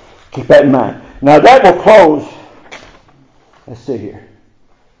 Now, keep that in mind. Now that will close. Let's see here.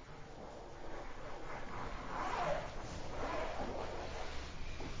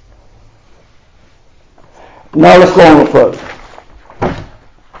 Now let's go on a little further.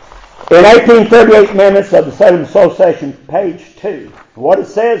 In 1838 minutes of the Salem Association, page 2, what it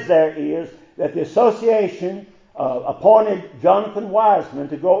says there is that the association appointed Jonathan Wiseman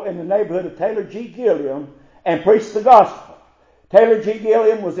to go in the neighborhood of Taylor G. Gilliam and preach the gospel. Taylor G.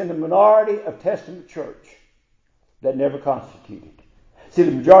 Gilliam was in the minority of Testament church that never constituted. See,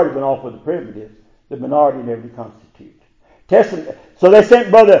 the majority went off with the primitives. The minority never constituted. Testament. So they sent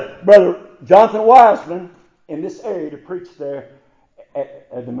Brother Jonathan Wiseman in this area to preach there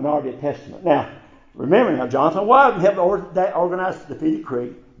at the minority of Testament. Now, remember now, Jonathan Wiseman helped organize the Feeder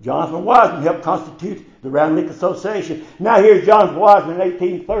Creek. Jonathan Wiseman helped constitute the Round Lick Association. Now here's Jonathan Wiseman in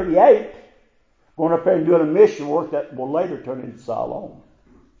 1838 going up there and doing a mission work that will later turn into Siloam.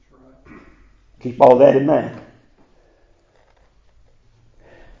 Keep all that in mind.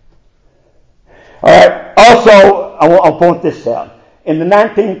 All right. Also, I'll point this out. In the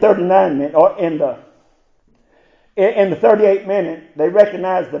 1939, or in the in the 38 minute, they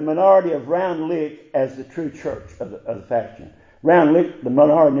recognized the minority of Round Lick as the true church of the faction. Round Lick, the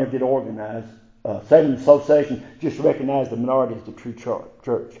minority never did organize. Salem Association just recognized the minority as the true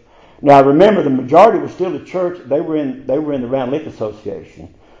church. Now remember, the majority was still the church. They were in the Round Lick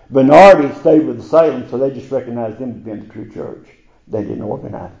Association. Minority stayed with the Salem, so they just recognized them as being the true church. They didn't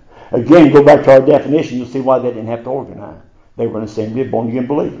organize. Again, go back to our definition, you'll see why they didn't have to organize. They were an assembly of born-again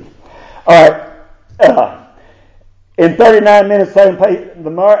believers. All right. In 39 minutes, the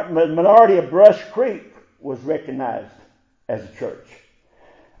minority of Brush Creek was recognized as a church.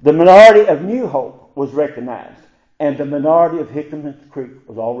 The minority of New Hope was recognized, and the minority of Hickman Creek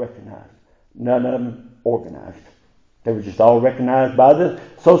was all recognized. None of them organized. They were just all recognized by the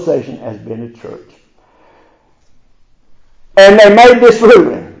association as being a church. And they made this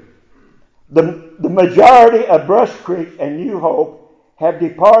ruling. The majority of Brush Creek and New Hope have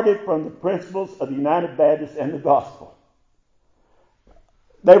departed from the principles of the United Baptists and the gospel.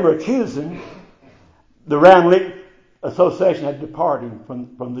 They were accusing the Round Lick Association of departing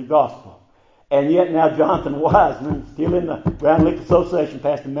from the gospel. And yet now Jonathan Wiseman, still in the Round Lick Association,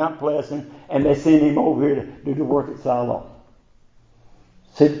 pastor Mount Pleasant, and they send him over here to do the work at Siloam.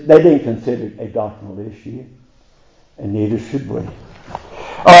 See, they didn't consider it a doctrinal issue, and neither should we.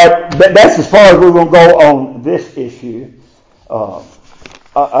 All right, that's as far as we're going to go on this issue.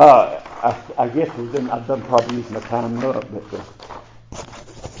 I guess I've done probably using my time up, but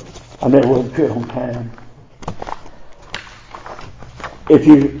I never was good on time.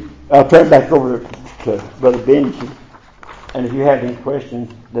 I'll turn it back over to Brother Benji, and if you have any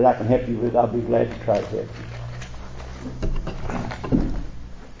questions that I can help you with, I'll be glad to try to help you.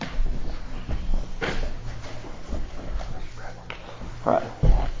 All right.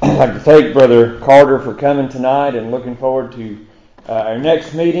 I'd like to thank Brother Carter for coming tonight and looking forward to our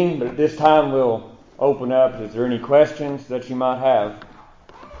next meeting. But at this time, we'll open up. Is there any questions that you might have?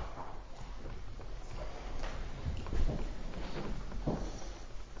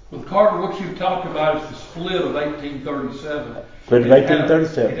 Well, Carter, what you've talked about is the split of 1837. Split of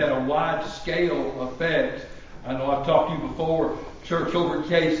 1837. It had a wide scale effect. I know I've talked to you before. Church over at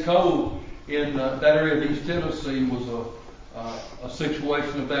Case Cove in that area of East Tennessee was a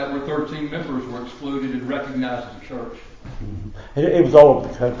situation of that where 13 members were excluded and recognized as a church. Mm-hmm. It was all over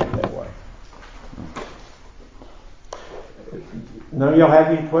the country that way. None of y'all have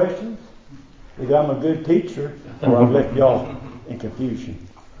any questions? Either I'm a good teacher or I've left y'all in confusion.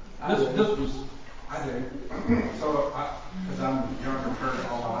 This was... I do. So, because I'm younger church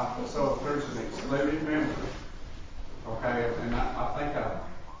all my life, so if there's an excluded member, okay, and I think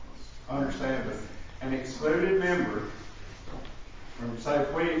I understand this, an excluded member, say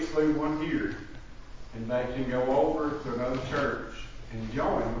if we exclude one here, and they can go over to another church and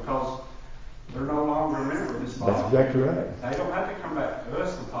join because they're no longer a member of this body. That's exactly right. They don't have to come back to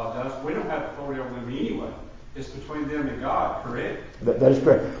us and apologize. We don't have authority over them anyway. It's between them and God, correct? That is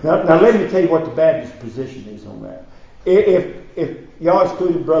correct. Now let me tell you what the Baptist position is on that. If y'all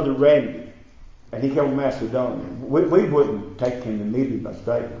excluded Brother Randy and he came to Macedonia, we wouldn't take him immediately by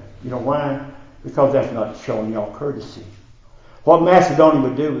statement. You know why? Because that's not showing y'all courtesy. What Macedonia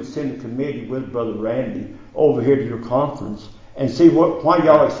would do is send a committee with Brother Randy over here to your conference and see why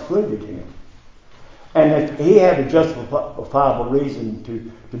y'all excluded him. And if he had a justifiable reason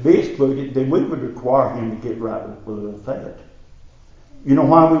to be excluded, then we would require him to get right with that. You know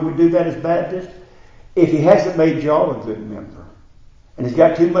why we would do that as Baptists? If he hasn't made y'all a good member, and he's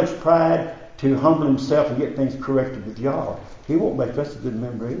got too much pride to humble himself and get things corrected with y'all, he won't make us a good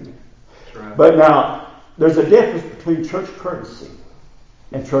member either. That's right. But now, there's a difference between church courtesy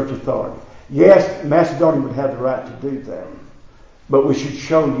and church authority. Yes, Macedonia would have the right to do that, but we should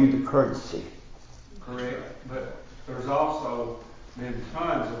show you the courtesy. Correct, but there's also been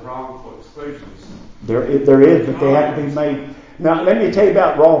tons of wrongful exclusions. There is, but they have to be made. Now, let me tell you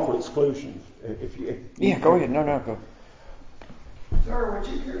about wrongful exclusions. Go ahead. No, go. Sir, would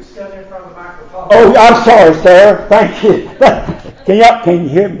you stand in front of the microphone? Oh, I'm sorry, sir. Thank you. Can you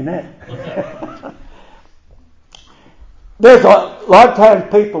hear me now? There's a lot of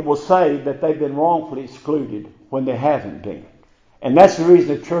times people will say that they've been wrongfully excluded when they haven't been. And that's the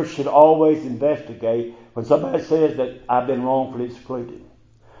reason the church should always investigate when somebody says that I've been wrongfully excluded. In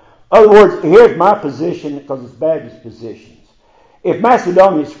other words, here's my position because it's Baptist positions. If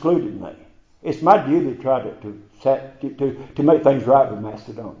Macedonia excluded me, it's my duty to try to make things right with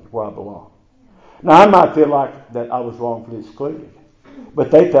Macedonia, where I belong. Now, I might feel like that I was wrongfully excluded,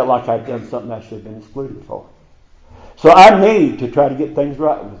 but they felt like I'd done something I should have been excluded for. So I need to try to get things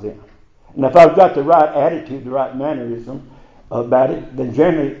right with them. And if I've got the right attitude, the right mannerism about it, then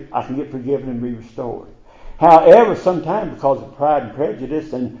generally I can get forgiven and be restored. However, sometimes because of pride and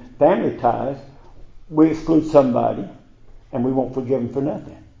prejudice and family ties, we exclude somebody and we won't forgive them for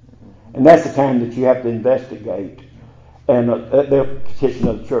nothing. And that's the kind that you have to investigate and the petition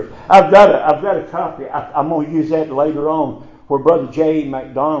of the church. I've got a copy. I'm going to use that later on, where Brother J.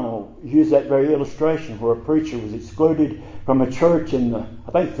 MacDonald used that very illustration where a preacher was excluded from a church in the,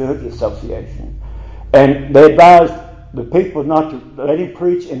 I think, the Hooky Association. And they advised the people not to let him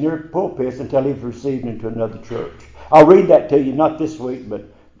preach in their pulpits until he was received into another church. I'll read that to you, not this week, but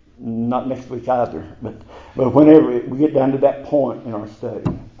not next week either. But whenever we get down to that point in our study,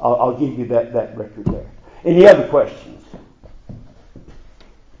 I'll give you that record there. Any other questions?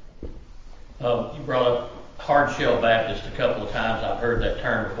 You brought up Hardshell Baptist a couple of times. I've heard that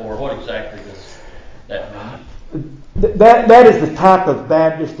term before. What exactly does that mean? That is the type of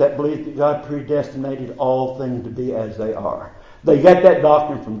Baptist that believes that God predestinated all things to be as they are. They got that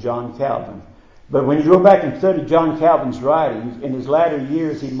doctrine from John Calvin. But when you go back and study John Calvin's writings, in his latter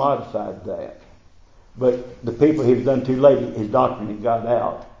years he modified that. But the people he was done too late, his doctrine had got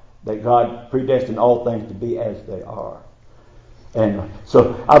out, that God predestined all things to be as they are. And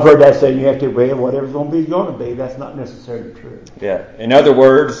so I've heard that saying you have to, well, whatever's going to be. That's not necessarily true. Yeah. In other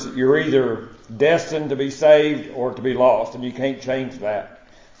words, you're either destined to be saved or to be lost, and you can't change that.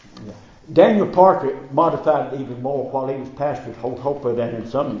 Yeah. Daniel Parker modified it even more while he was pastor at Hopewell down in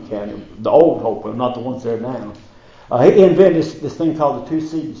Sumner County, the old Hopewell, not the ones there now. He invented this thing called the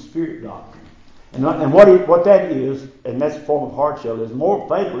two-seeded spirit doctrine. And what that is, and that's a form of hardshell, is more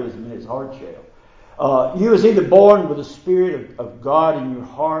fatalism than it's hardshell. You was either born with the Spirit of God in your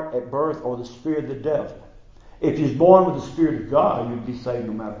heart at birth or the Spirit of the devil. If you was born with the Spirit of God, you'd be saved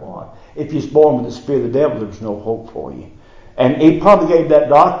no matter what. If you was born with the Spirit of the devil, there was no hope for you. And he propagated that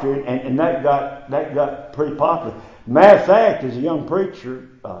doctrine, and that got pretty popular. Matter of fact, as a young preacher,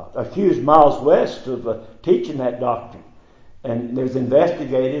 accused Miles West of teaching that doctrine. And it was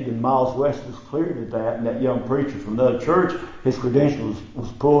investigated, and Miles West was cleared of that. And that young preacher from another church, his credentials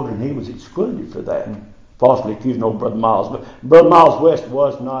was pulled, and he was excluded for that. Falsely accusing old Brother Miles. But Brother Miles West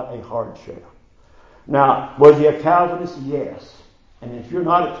was not a hard shell. Now, was he a Calvinist? Yes. And if you're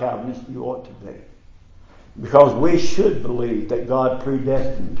not a Calvinist, you ought to be. Because we should believe that God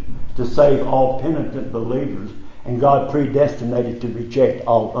predestined to save all penitent believers, and God predestinated to reject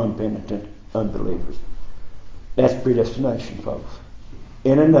all unpenitent unbelievers. That's predestination, folks,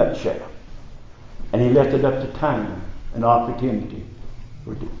 in a nutshell. And he left it up to time and opportunity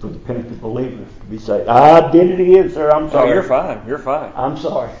for the penitent believers to be saved. I did it again, sir. I'm sorry. Oh, you're fine. You're fine. I'm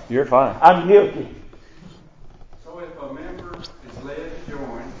sorry. You're fine. I'm guilty. So if a member is led to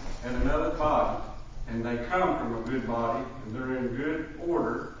join in another body, and they come from a good body, and they're in good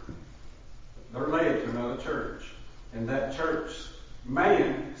order, they're led to another church, and that church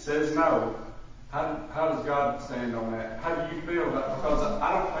man says no. How does God stand on that? How do you feel about it? Because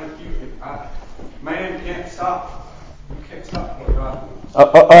I don't think man can't stop. You can't stop what God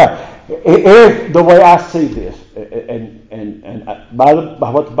wants. Here's the way I see this, and by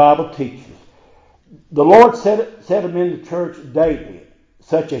what the Bible teaches. The Lord set them in the church daily,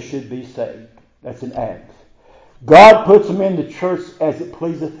 such as should be saved. That's in Acts. God puts them in the church as it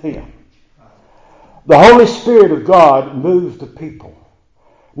pleaseth Him. The Holy Spirit of God moves the people.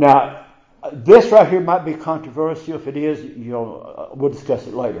 Now, this right here might be controversial. If it is, we'll discuss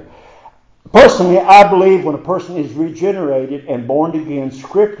it later. Personally, I believe when a person is regenerated and born again,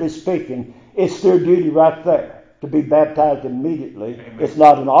 scripturally speaking, it's their duty right there to be baptized immediately. Amen. It's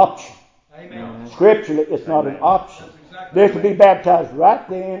not an option. Amen. Scripturally, it's not an option. They're to be baptized right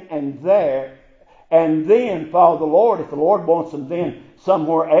then and there, and then follow the Lord. If the Lord wants them then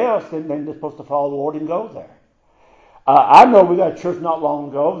somewhere else, then they're supposed to follow the Lord and go there. I know we got a church not long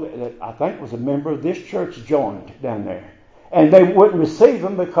ago that I think was a member of this church joined down there. And they wouldn't receive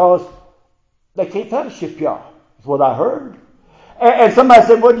them because they can't fellowship y'all. That's what I heard. And somebody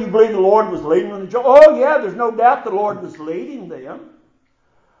said, well, do you believe the Lord was leading them to join? Oh, yeah, there's no doubt the Lord was leading them.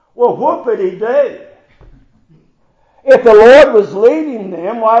 Well, what would He do? If the Lord was leading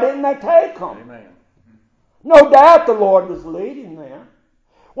them, why didn't they take them? Amen. No doubt the Lord was leading them.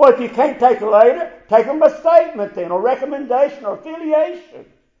 Well, if you can't take it later, take them by statement then, or recommendation, or affiliation.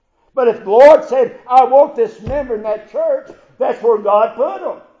 But if the Lord said, I want this member in that church, that's where God put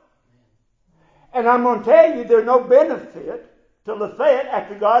them. And I'm going to tell you, there's no benefit to Lafayette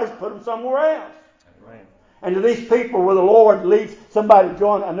after God has put them somewhere else. Right. And to these people where the Lord leads somebody to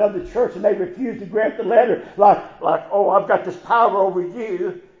join another church and they refuse to grant the letter, like, oh, I've got this power over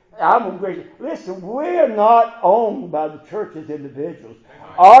you, I'm going to grant you. Listen, we're not owned by the church as individuals.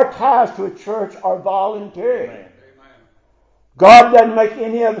 Our ties to a church are voluntary. Amen. God doesn't make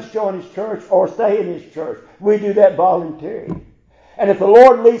any of us join His church or stay in His church. We do that voluntarily. And if the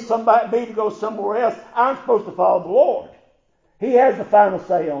Lord leads me to go somewhere else, I'm supposed to follow the Lord. He has the final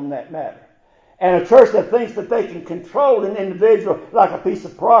say on that matter. And a church that thinks that they can control an individual like a piece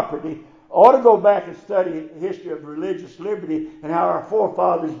of property ought to go back and study the history of religious liberty and how our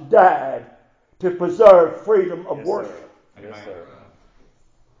forefathers died to preserve freedom of worship. Yes, sir.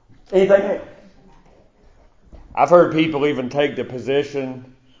 Anything else? I've heard people even take the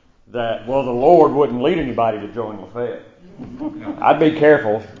position that, well, the Lord wouldn't lead anybody to join Lafayette. I'd be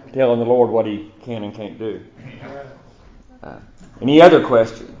careful telling the Lord what He can and can't do. Any other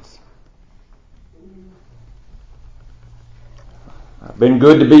questions? Been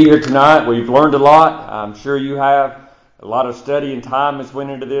good to be here tonight. We've learned a lot. I'm sure you have. A lot of study and time has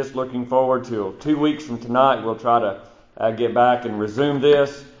went into this. Looking forward to 2 weeks from tonight. We'll try to get back and resume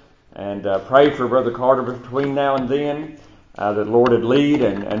this and pray for Brother Carter between now and then. That the Lord would lead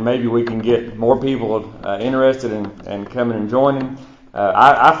and maybe we can get more people interested in coming and joining.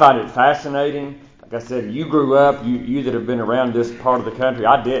 I find it fascinating. Like I said, you grew up, you that have been around this part of the country,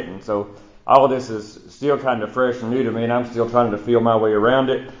 I didn't. So all of this is still kind of fresh and new to me, and I'm still trying to feel my way around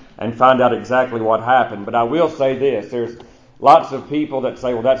it and find out exactly what happened. But I will say this, there's lots of people that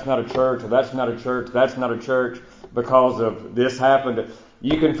say, well, that's not a church, or that's not a church, that's not a church because of this happened.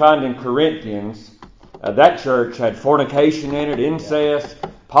 You can find in Corinthians, that church had fornication in it, incest.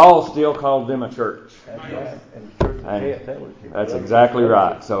 Paul still called them a church. And that's exactly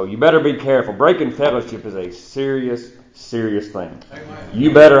right. So you better be careful. Breaking fellowship is a serious, serious thing.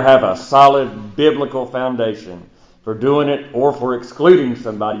 You better have a solid biblical foundation for doing it or for excluding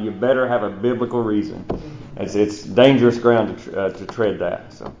somebody. You better have a biblical reason. It's dangerous ground to tread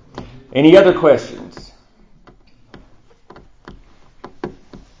that. So, any other questions?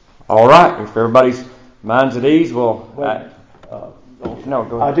 All right. If everybody's mind's at ease, no,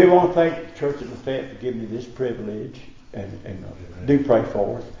 go ahead. I do want to thank the Church of Lafayette for giving me this privilege and do pray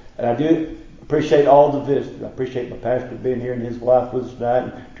for us. And I do appreciate all the visitors. I appreciate my pastor being here and his wife with us tonight,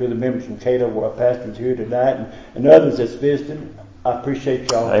 and two of the members from Cato, where our pastor's here tonight, and others that's visiting. I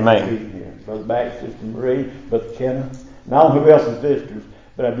appreciate y'all Amen. being here. Brother Max, Sister Marie, Brother Kenneth, and I don't know who else is visitors,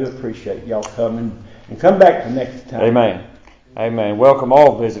 but I do appreciate y'all coming. And come back the next time. Amen. Amen. Welcome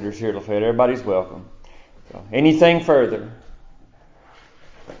all visitors here at Lafayette. Everybody's welcome. So, anything further?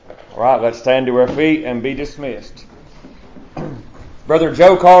 All right, let's stand to our feet and be dismissed. Brother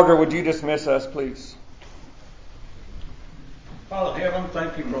Joe Carter, would you dismiss us, please? Father in heaven,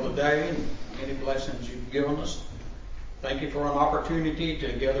 thank you for the day and many blessings you've given us. Thank you for an opportunity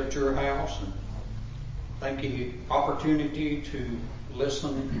to gather at your house. And thank you for the opportunity to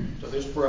listen to this brother.